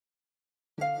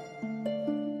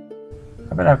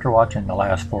But after watching the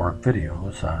last 4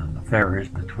 videos on the ferries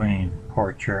between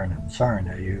Port Huron and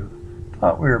Sarnia, you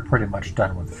thought we were pretty much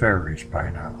done with ferries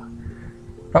by now.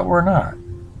 But we're not,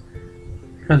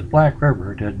 because Black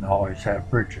River didn't always have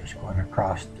bridges going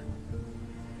across it.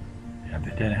 And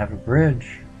if it didn't have a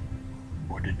bridge,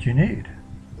 what did you need?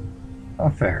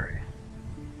 A ferry.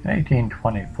 In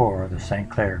 1824, the St.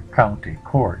 Clair County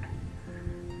Court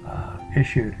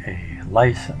issued a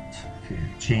license to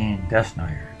Jean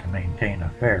Desnoyers to maintain a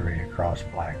ferry across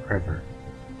Black River.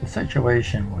 The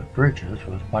situation with bridges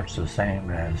was much the same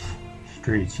as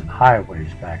streets and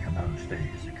highways back in those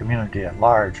days. The community at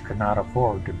large could not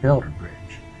afford to build a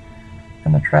bridge,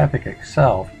 and the traffic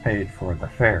itself paid for the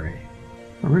ferry.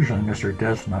 Originally, Mr.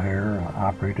 Desnoyers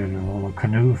operated a little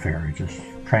canoe ferry, just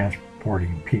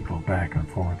transporting people back and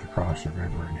forth across the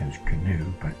river in his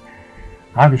canoe, but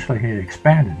obviously he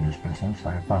expanded his business.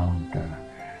 I found the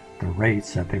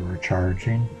rates that they were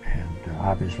charging, and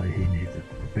obviously he needed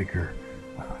a bigger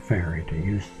ferry to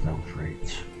use those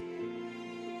rates.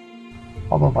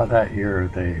 Although by that year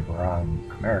they were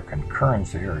on American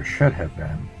currency, or should have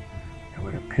been, it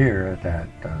would appear that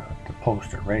the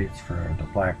posted rates for the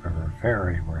Black River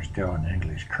Ferry were still in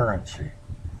English currency.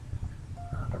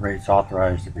 The rates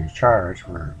authorized to be charged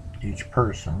were each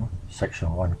person 6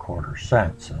 1/4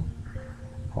 cents, and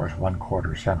of course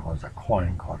 1/4 cent was a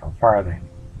coin called a farthing.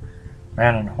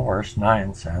 Man and horse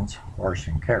 9 cents, horse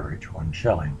and carriage 1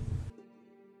 shilling.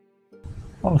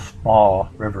 Most small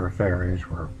river ferries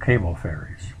were cable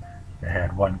ferries. They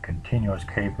had one continuous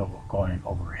cable going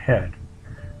overhead.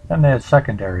 Then they had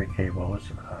secondary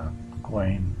cables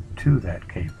going to that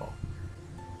cable.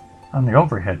 On the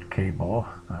overhead cable,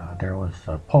 there was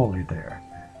a pulley there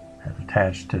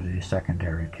attached to the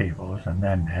secondary cables, and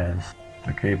then as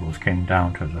the cables came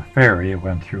down to the ferry, it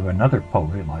went through another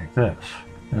pulley like this.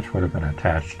 This would have been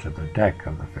attached to the deck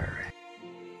of the ferry.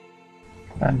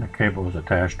 Then the cable was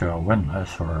attached to a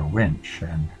windlass or a winch,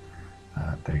 and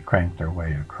they cranked their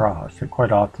way across. They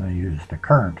quite often used the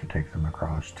current to take them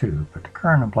across too, but the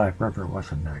current in Black River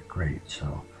wasn't that great,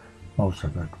 so most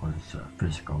of it was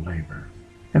physical labor.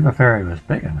 If a ferry was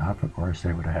big enough, of course,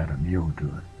 they would have had a mule do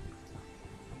it.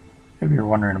 If you're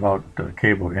wondering about the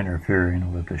cable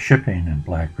interfering with the shipping in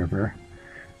Black River,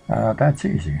 that's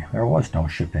easy. There was no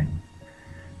shipping.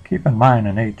 Keep in mind,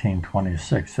 in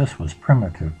 1826, this was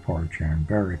primitive Port Huron,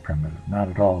 very primitive, not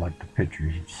at all like the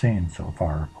pictures you've seen so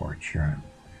far of Port Huron.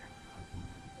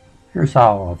 Here's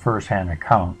how a first-hand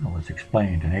account was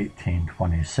explained in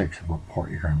 1826 of what Port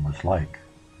Huron was like.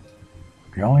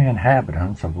 The only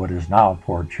inhabitants of what is now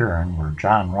Port Huron were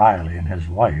John Riley and his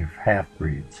wife,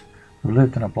 half-breeds, who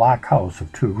lived in a block house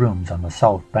of 2 rooms on the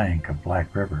south bank of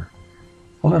Black River,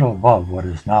 a little above what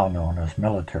is now known as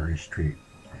Military Street,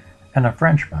 and a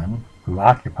Frenchman who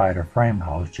occupied a frame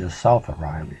house just south of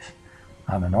Riley's.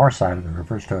 On the north side of the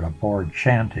river stood a board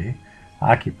shanty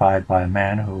occupied by a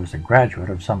man who was a graduate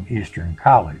of some Eastern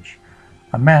college,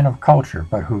 a man of culture,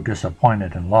 but who,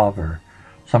 disappointed in love or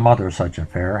some other such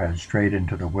affair, had strayed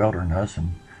into the wilderness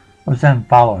and was then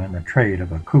following the trade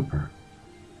of a cooper.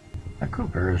 A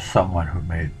cooper is someone who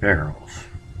made barrels.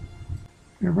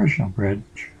 The original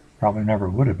bridge probably never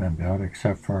would have been built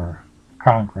except for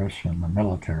Congress and the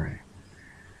military.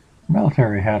 The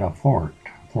military had a Fort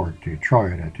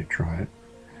Detroit at Detroit,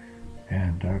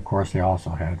 and of course they also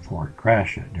had Fort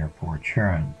Gratiot near Port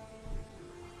Huron.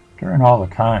 During all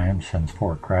the time since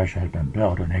Fort Gratiot had been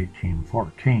built in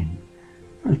 1814,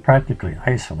 it was practically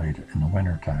isolated in the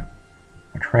wintertime.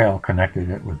 A trail connected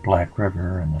it with Black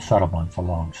River and the settlements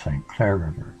along St. Clair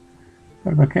River,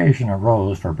 but if occasion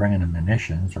arose for bringing in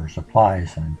munitions or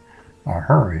supplies in a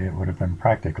hurry, it would have been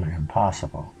practically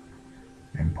impossible.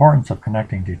 The importance of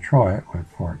connecting Detroit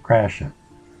with Fort Gratiot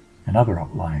and other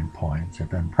outlying points had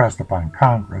been pressed upon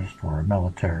Congress for a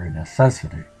military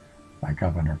necessity by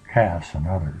Governor Cass and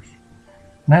others.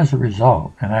 And as a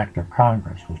result, an act of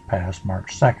Congress was passed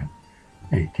March 2nd,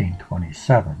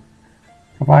 1827,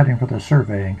 providing for the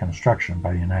survey and construction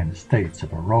by the United States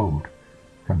of a road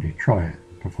from Detroit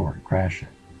to Fort Gratiot.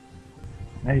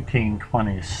 In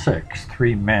 1826,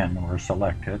 3 men were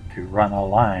selected to run a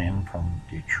line from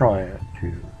Detroit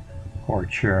to Port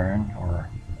Huron, or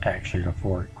actually to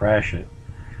Fort Gratiot,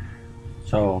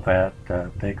 so that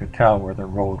they could tell where the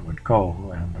road would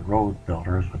go, and the road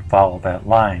builders would follow that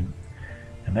line.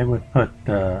 And they would put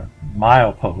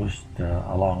mileposts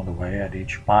along the way at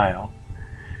each mile,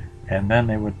 and then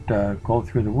they would go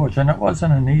through the woods. And it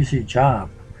wasn't an easy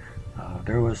job.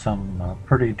 There was some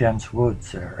pretty dense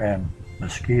woods there, and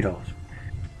mosquitoes.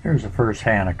 Here's a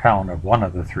first-hand account of one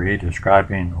of the 3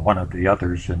 describing one of the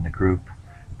others in the group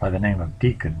by the name of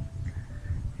Deacon.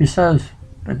 He says,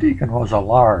 The deacon was a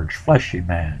large, fleshy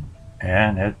man,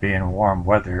 and it being warm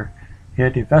weather, he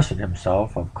had divested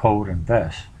himself of coat and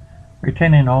vest,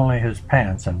 retaining only his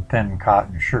pants and thin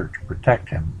cotton shirt to protect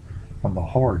him from the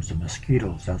hordes of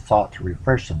mosquitoes that sought to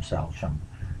refresh themselves from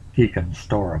Deacon's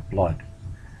store of blood.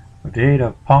 With the aid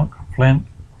of punk, flint,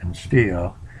 and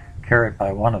steel carried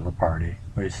by one of the party,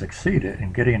 we succeeded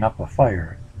in getting up a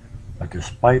fire, but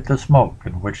despite the smoke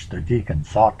in which the deacon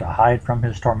sought to hide from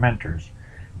his tormentors,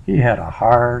 he had a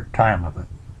hard time of it.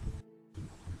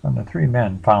 When the three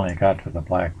men finally got to the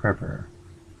Black River,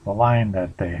 the line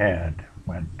that they had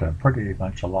went pretty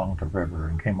much along the river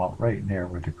and came out right near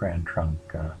where the Grand Trunk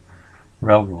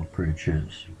Railroad Bridge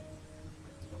is.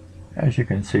 As you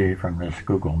can see from this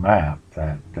Google map,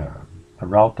 that the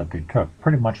route that they took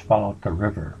pretty much followed the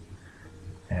river,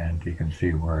 and you can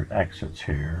see where it exits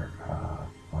here,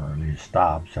 or at least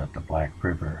stops at the Black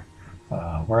River,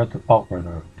 about where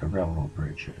the railroad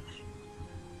bridge is.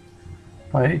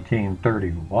 By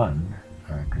 1831,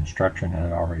 construction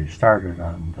had already started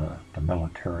on the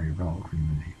military road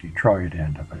in the Detroit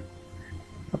end of it.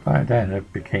 But by then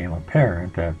it became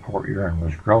apparent that Port Huron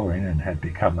was growing and had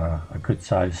become a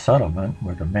good-sized settlement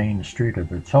with a main street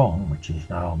of its own, which is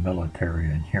now Military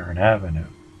and Huron Avenue.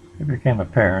 It became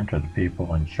apparent to the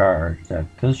people in charge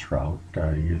that this route,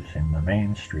 using the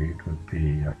main street, would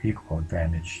be equal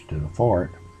advantage to the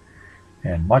fort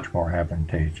and much more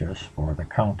advantageous for the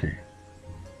county.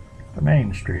 The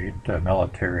main street,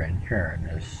 Military and Huron,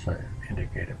 is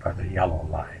indicated by the yellow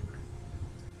line.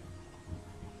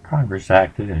 Congress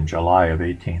acted in July of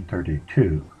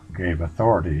 1832, gave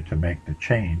authority to make the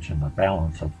change, and the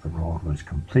balance of the road was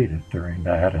completed during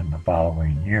that and the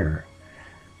following year,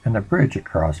 and the bridge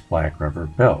across Black River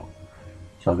built,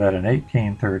 so that in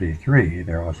 1833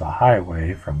 there was a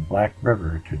highway from Black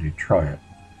River to Detroit.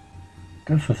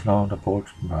 This was known to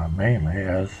folks mainly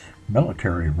as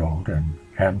Military Road, and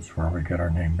hence where we get our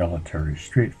name Military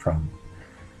Street from.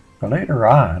 But later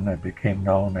on it became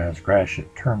known as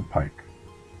Gratiot Turnpike,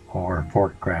 or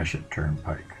Fort Gratiot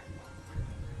Turnpike.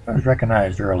 It was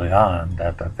recognized early on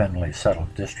that the thinly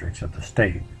settled districts of the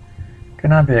state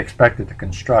cannot be expected to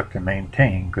construct and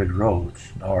maintain good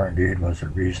roads, nor indeed was it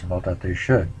reasonable that they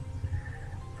should.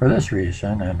 For this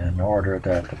reason, and in order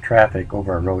that the traffic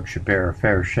over a road should bear a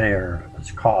fair share of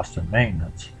its cost and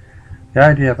maintenance, the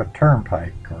idea of a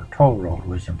turnpike or toll road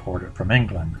was imported from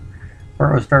England,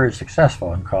 where it was very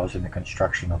successful in causing the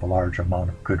construction of a large amount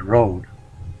of good road.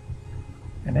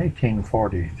 In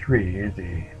 1843,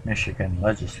 the Michigan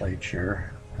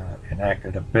legislature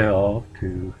enacted a bill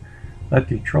to let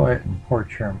Detroit and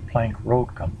Port Huron Plank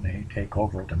Road Company take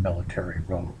over the military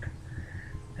road,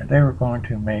 and they were going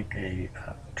to make a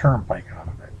turnpike out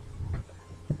of it.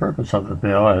 The purpose of the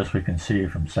bill, as we can see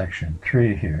from section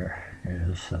 3 here,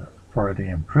 is for the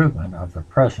improvement of the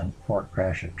present Fort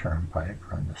Gratiot Turnpike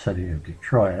from the city of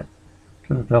Detroit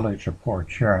to the village of Port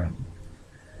Huron.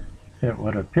 It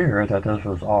would appear that this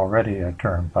was already a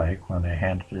turnpike when they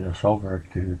handed this over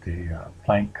to the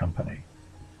plank company.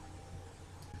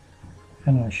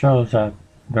 And it shows that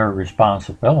their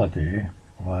responsibility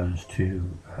was to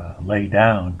lay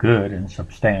down good and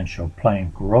substantial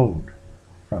plank road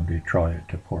from Detroit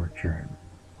to Port Huron.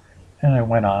 And it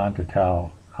went on to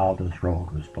tell how this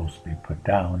road was supposed to be put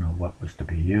down and what was to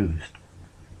be used.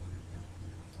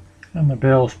 And the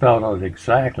bill spelled out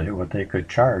exactly what they could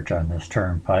charge on this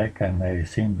turnpike, and they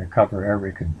seemed to cover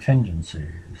every contingency.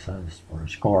 It says for a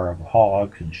score of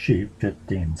hogs and sheep,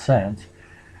 15 cents.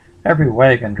 Every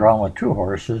wagon drawn with 2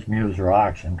 horses, mules or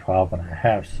oxen,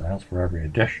 12.5 cents. For every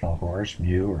additional horse,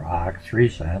 mule or ox, 3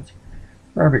 cents.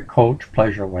 For every coach,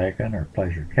 pleasure wagon, or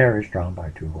pleasure carriage drawn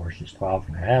by 2 horses,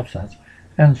 12.5 cents,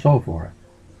 and so forth.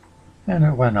 And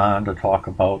it went on to talk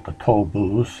about the toll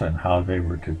booths and how they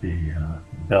were to be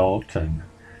built, and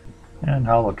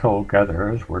how the toll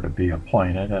gatherers were to be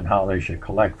appointed, and how they should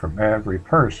collect from every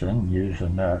person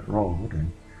using that road,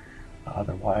 and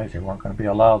otherwise they weren't going to be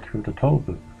allowed through the toll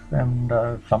booth. And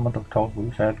some of the toll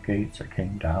booths had gates that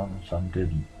came down and some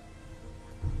didn't.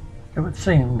 It would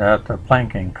seem that the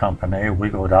planking company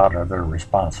wiggled out of their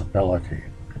responsibility.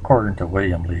 According to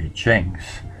William Lee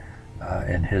Jenks,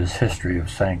 in his History of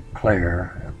St.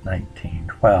 Clair of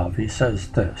 1912, he says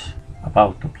this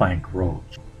about the plank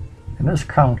roads. In this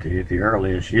county, the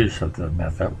earliest use of the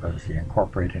method was the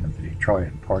incorporating of the Detroit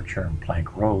and Port Huron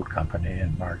Plank Road Company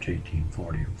in March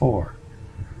 1844,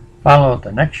 followed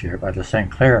the next year by the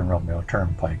St. Clair and Romeo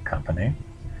Turnpike Company.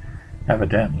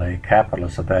 Evidently,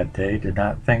 capitalists of that day did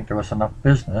not think there was enough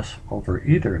business over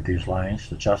either of these lines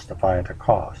to justify the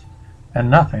cost, and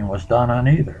nothing was done on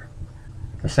either.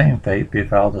 The same fate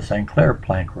befell the St. Clair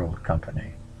Plank Road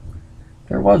Company.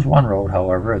 There was one road,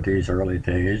 however, at these early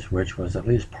days which was at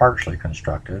least partially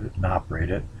constructed and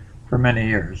operated for many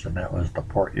years, and that was the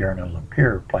Port Huron and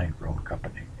Lapeer Plank Road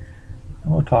Company.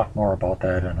 And we'll talk more about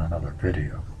that in another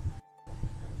video.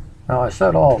 Now, I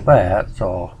said all that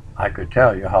so I could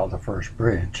tell you how the first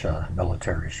bridge,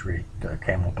 Military Street,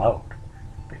 came about.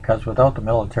 Because without the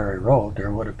military road,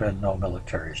 there would have been no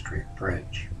Military Street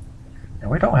Bridge. And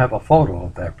we don't have a photo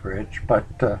of that bridge, but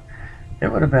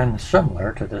it would have been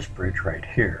similar to this bridge right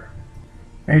here.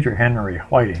 Major Henry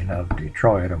Whiting of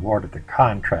Detroit awarded the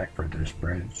contract for this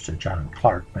bridge to John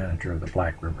Clark, manager of the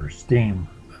Black River Steam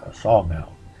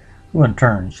Sawmill, who in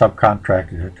turn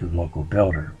subcontracted it to a local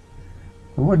builder.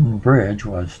 The wooden bridge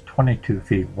was 22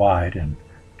 feet wide and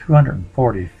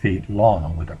 240 feet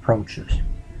long with approaches.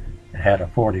 It had a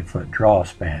 40-foot draw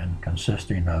span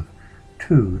consisting of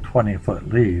two 20-foot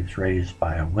leaves raised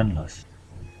by a windlass.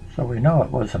 So we know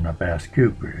it wasn't a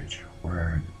bascule bridge,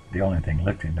 where the only thing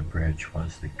lifting the bridge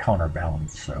was the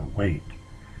counterbalance weight.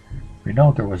 We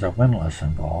know there was a windlass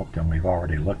involved, and we've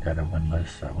already looked at a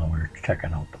windlass when we were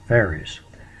checking out the ferries.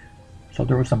 So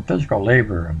there was some physical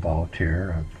labor involved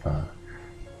here of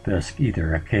this,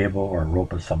 either a cable or a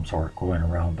rope of some sort going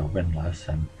around the windlass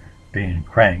and being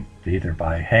cranked either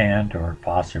by hand or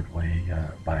possibly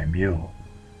by a mule.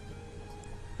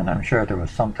 And I'm sure there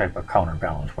was some type of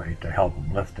counterbalance weight to help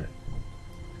them lift it.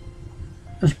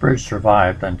 This bridge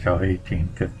survived until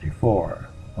 1854,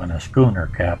 when a schooner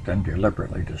captain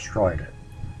deliberately destroyed it.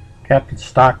 Captain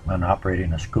Stockman,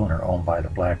 operating a schooner owned by the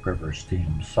Black River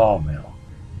Steam Sawmill,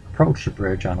 approached the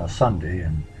bridge on a Sunday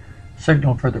and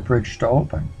signaled for the bridge to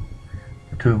open.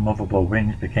 The two movable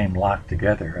wings became locked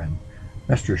together, and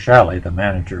Mr. Shalley, the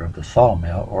manager of the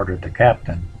sawmill, ordered the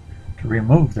captain to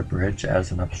remove the bridge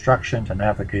as an obstruction to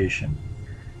navigation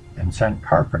and sent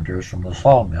carpenters from the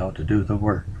sawmill to do the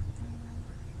work.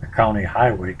 The County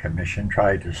Highway Commission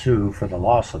tried to sue for the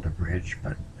loss of the bridge,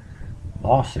 but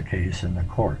lost the case in the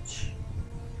courts.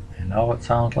 I know it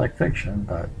sounds like fiction,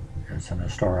 but it's an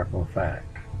historical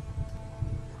fact.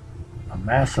 A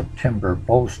massive timber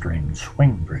bowstring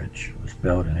swing bridge was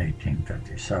built in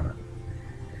 1857. It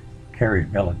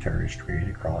carried Military Street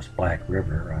across Black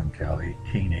River until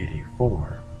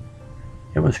 1884.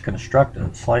 It was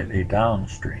constructed slightly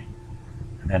downstream,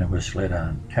 and then it was slid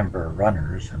on timber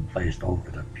runners and placed over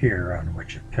the pier on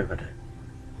which it pivoted.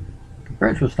 The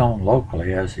bridge was known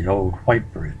locally as the Old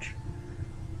White Bridge,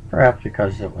 perhaps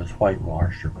because it was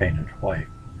whitewashed or painted white.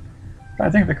 But I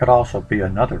think there could also be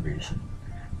another reason.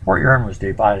 Fort Huron was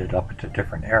divided up into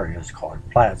different areas called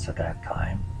plats at that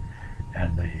time,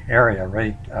 and the area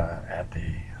right at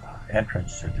the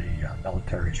entrance to the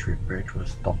Military Street Bridge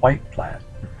was the White Plat.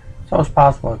 So it's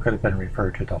possible it could have been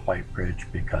referred to the White Bridge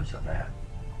because of that.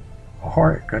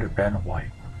 Or it could have been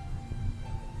white.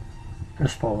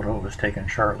 This photo was taken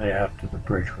shortly after the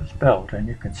bridge was built, and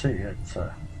you can see it's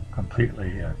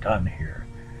completely done here,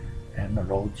 and the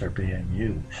roads are being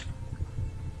used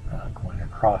going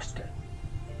across it.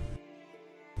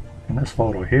 In this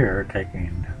photo here,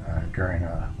 taken during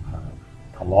a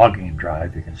logging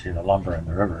drive, you can see the lumber in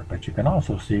the river, but you can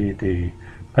also see the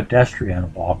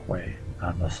pedestrian walkway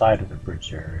on the side of the bridge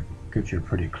there. It gives you a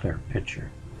pretty clear picture.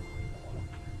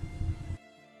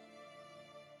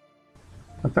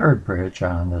 The third bridge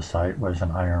on the site was an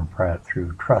iron pratt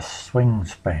through truss swing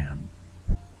span,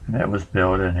 and it was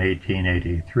built in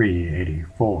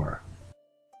 1883-84.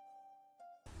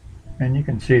 And you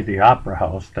can see the Opera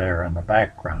House there in the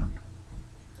background.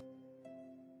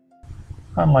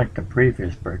 Unlike the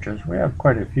previous bridges, we have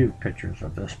quite a few pictures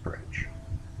of this bridge.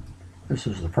 This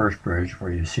is the first bridge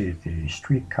where you see the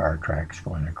streetcar tracks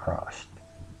going across.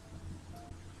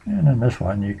 And in this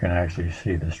one, you can actually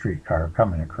see the streetcar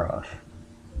coming across.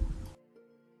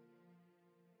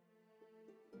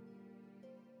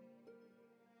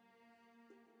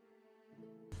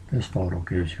 This photo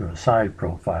gives you a side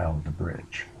profile of the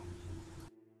bridge.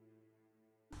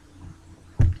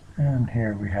 And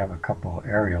here we have a couple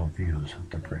aerial views of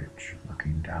the bridge,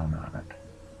 looking down on it.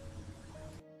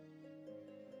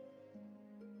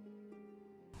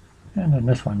 And in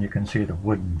this one you can see the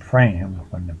wooden frame.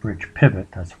 When the bridge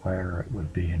pivot, that's where it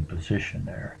would be in position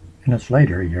there. In its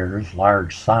later years,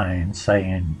 large signs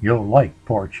saying, "You'll like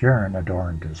Port Huron,"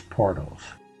 adorned its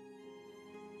portals.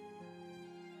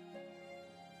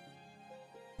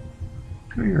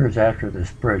 Two years after this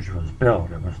bridge was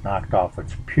built, it was knocked off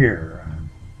its pier in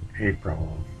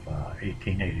April of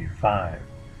 1885,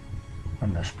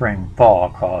 when the spring-thaw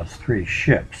caused three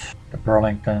ships, the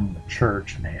Burlington, the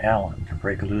Church, and the Allen, to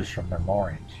break loose from their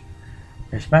moorings.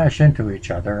 They smashed into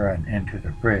each other and into the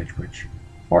bridge, which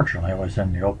fortunately was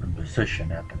in the open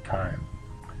position at the time.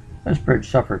 This bridge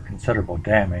suffered considerable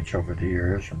damage over the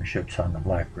years from ships on the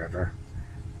Black River.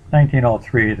 In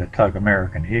 1903, the tug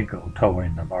American Eagle,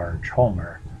 towing the barge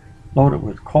Homer, loaded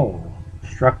with coal,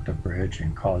 struck the bridge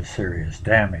and caused serious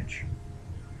damage.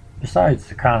 Besides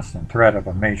the constant threat of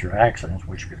a major accident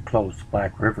which could close the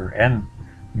Black River and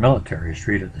Military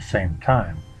Street at the same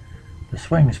time, the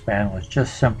swing span was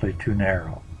just simply too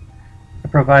narrow.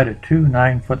 It provided two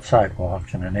 9-foot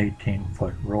sidewalks and an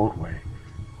 18-foot roadway,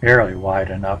 barely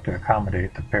wide enough to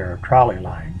accommodate the pair of trolley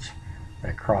lines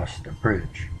that crossed the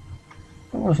bridge.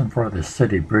 If it wasn't for the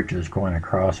city bridges going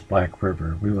across Black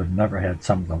River, we would have never had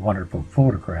some of the wonderful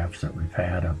photographs that we've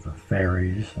had of the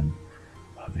ferries and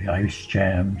of the ice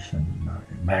jams and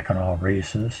Mackinac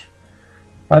races.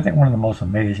 But I think one of the most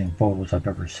amazing photos I've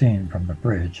ever seen from the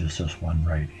bridge is this one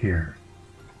right here.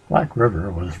 Black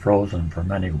River was frozen for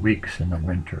many weeks in the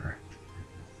winter,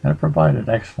 and it provided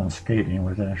excellent skating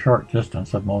within a short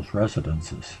distance of most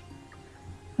residences.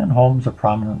 And homes of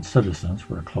prominent citizens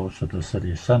were close to the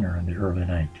city center in the early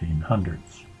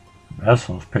 1900s.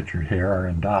 Vessels pictured here are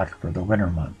in dock for the winter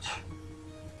months,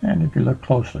 and if you look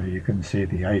closely you can see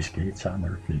the ice skates on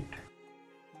their feet.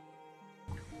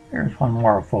 Here's one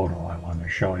more photo I want to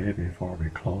show you before we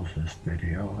close this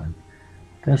video, and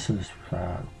this is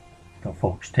the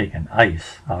folks taking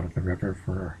ice out of the river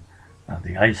for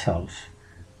the ice house,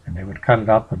 and they would cut it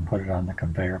up and put it on the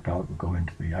conveyor belt and go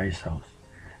into the ice house.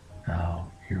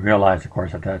 Now you realize, of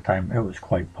course, at that time it was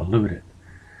quite polluted,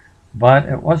 but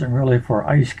it wasn't really for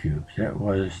ice cubes. It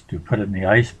was to put in the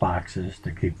ice boxes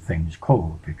to keep things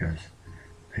cold because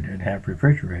they didn't have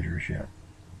refrigerators yet.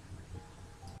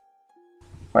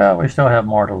 Well, we still have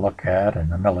more to look at in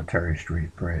the Military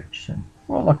Street Bridge, and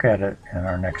we'll look at it in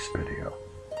our next video.